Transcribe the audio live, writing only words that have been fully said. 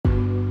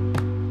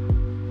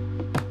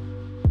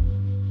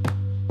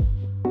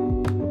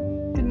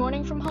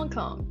morning from Hong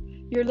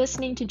Kong. You're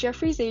listening to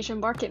Jefferies Asia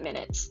Market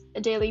Minutes,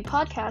 a daily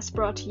podcast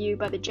brought to you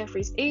by the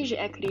Jefferies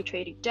Asia Equity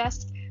Trading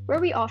Desk,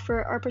 where we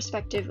offer our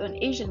perspective on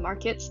Asian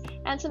markets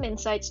and some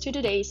insights to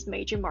today's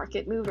major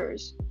market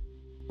movers.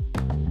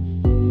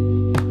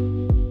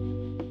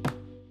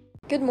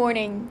 Good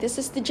morning. This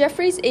is the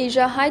Jefferies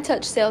Asia High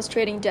Touch Sales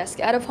Trading Desk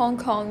out of Hong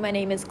Kong. My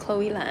name is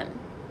Chloe Lam.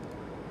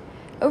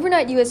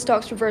 Overnight U.S.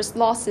 stocks reversed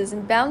losses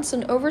and bounced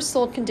on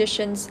oversold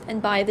conditions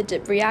and buy the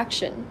dip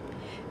reaction.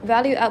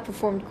 Value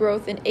outperformed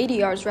growth and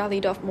ADRs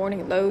rallied off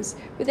morning lows,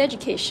 with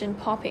education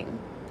popping.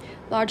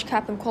 Large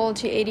cap and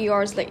quality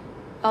ADRs like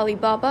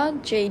Alibaba,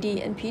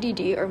 JD, and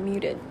PDD are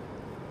muted.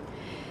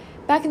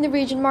 Back in the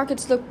region,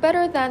 markets look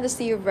better than the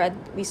sea of red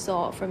we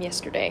saw from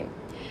yesterday.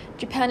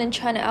 Japan and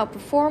China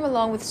outperform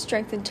along with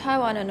strength in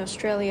Taiwan and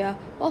Australia,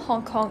 while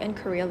Hong Kong and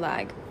Korea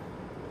lag.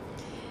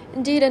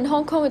 Indeed, in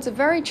Hong Kong, it's a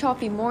very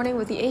choppy morning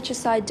with the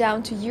HSI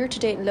down to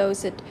year-to-date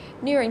lows at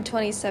nearing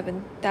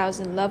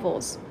 27,000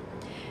 levels.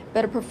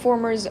 Better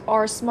performers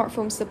are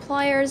smartphone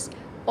suppliers,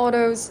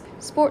 autos,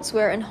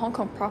 sportswear, and Hong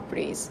Kong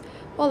properties,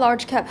 while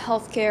large-cap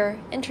healthcare,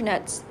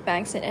 internets,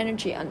 banks, and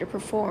energy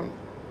underperform.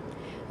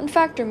 On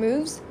factor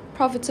moves,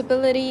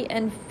 profitability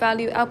and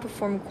value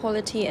outperform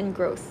quality and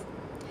growth.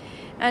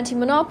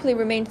 Anti-monopoly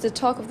remains the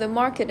talk of the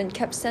market and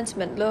kept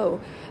sentiment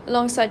low,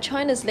 alongside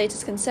China's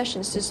latest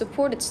concessions to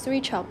support its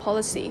three-child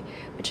policy,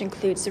 which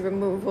includes the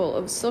removal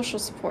of social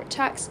support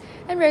tax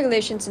and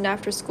regulations in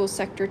after-school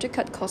sector to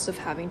cut costs of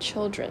having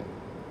children.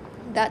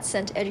 That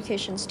sent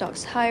education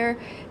stocks higher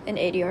in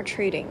ADR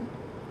trading.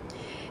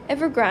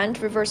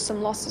 Evergrande reversed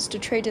some losses to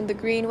trade in the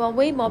green, while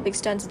Weimob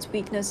extends its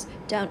weakness,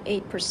 down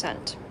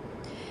 8%.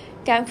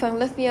 Ganfeng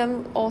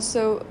Lithium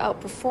also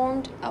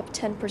outperformed, up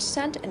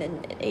 10%, and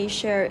in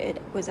A-share it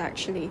was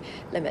actually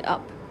limit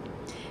up.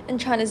 And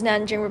China's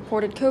Nanjing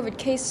reported COVID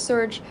case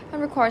surge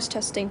and requires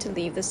testing to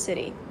leave the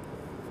city.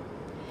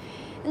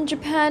 In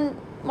Japan,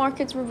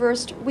 markets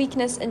reversed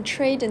weakness and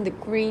trade in the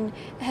green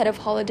ahead of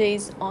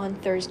holidays on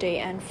Thursday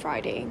and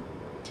Friday.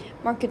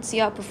 Markets see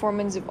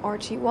outperformance of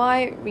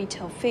RTY,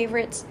 retail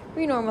favorites,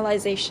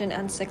 renormalization,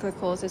 and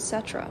cyclicals,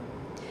 etc.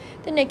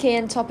 The Nikkei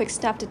and Topix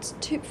snapped its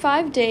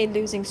 5-day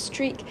losing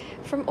streak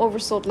from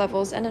oversold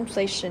levels and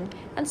inflation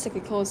and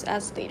cyclicals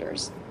as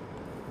leaders.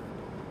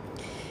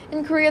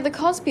 In Korea, the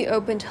Kospi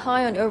opened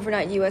high on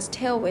overnight U.S.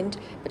 tailwind,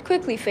 but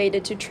quickly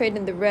faded to trade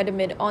in the red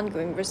amid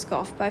ongoing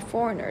risk-off by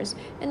foreigners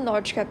in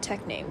large-cap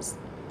tech names.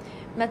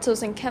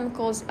 Metals and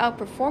chemicals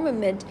outperform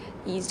amid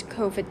eased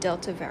COVID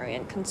Delta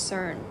variant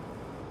concern.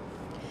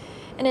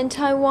 And in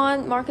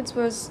Taiwan, markets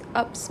was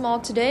up small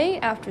today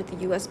after the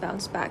U.S.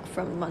 bounced back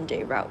from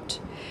Monday rout.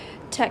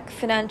 Tech,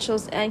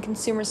 financials, and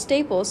consumer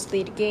staples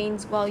lead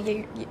gains, while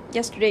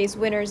yesterday's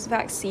winners,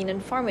 vaccine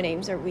and pharma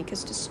names, are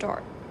weakest to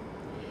start.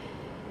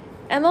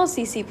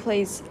 MLCC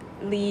plays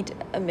lead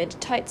amid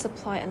tight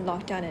supply and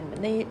lockdown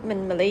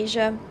in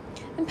Malaysia,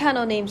 and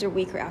panel names are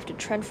weaker after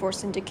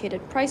TrendForce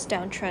indicated price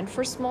downtrend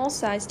for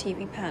small-sized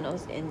TV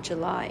panels in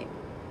July.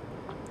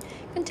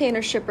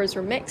 Container shippers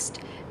were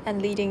mixed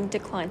and leading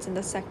declines in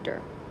the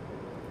sector.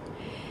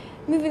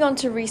 Moving on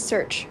to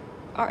research.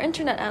 Our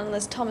internet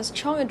analyst Thomas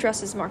Chong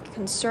addresses market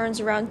concerns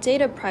around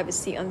data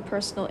privacy on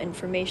personal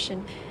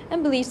information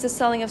and believes the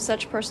selling of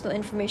such personal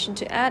information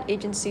to ad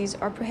agencies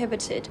are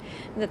prohibited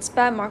and that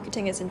spam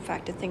marketing is in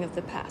fact a thing of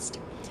the past.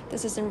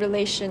 This is in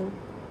relation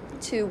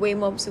to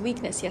Weimob's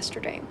weakness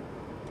yesterday.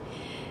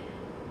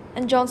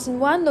 And Johnson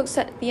Wan looks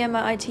at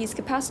BMIIT's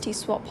capacity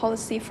swap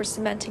policy for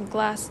cement and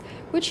glass,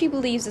 which he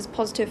believes is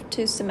positive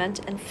to cement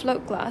and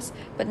float glass,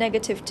 but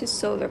negative to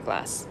solar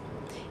glass.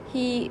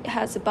 He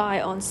has a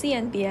buy on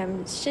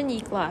CNBM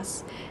Xinyi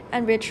glass,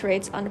 and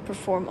reiterates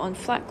underperform on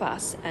flat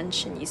glass and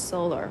Xinyi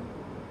solar.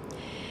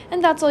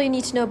 And that's all you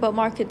need to know about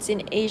markets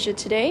in Asia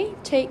today.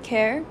 Take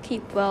care,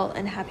 keep well,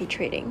 and happy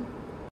trading.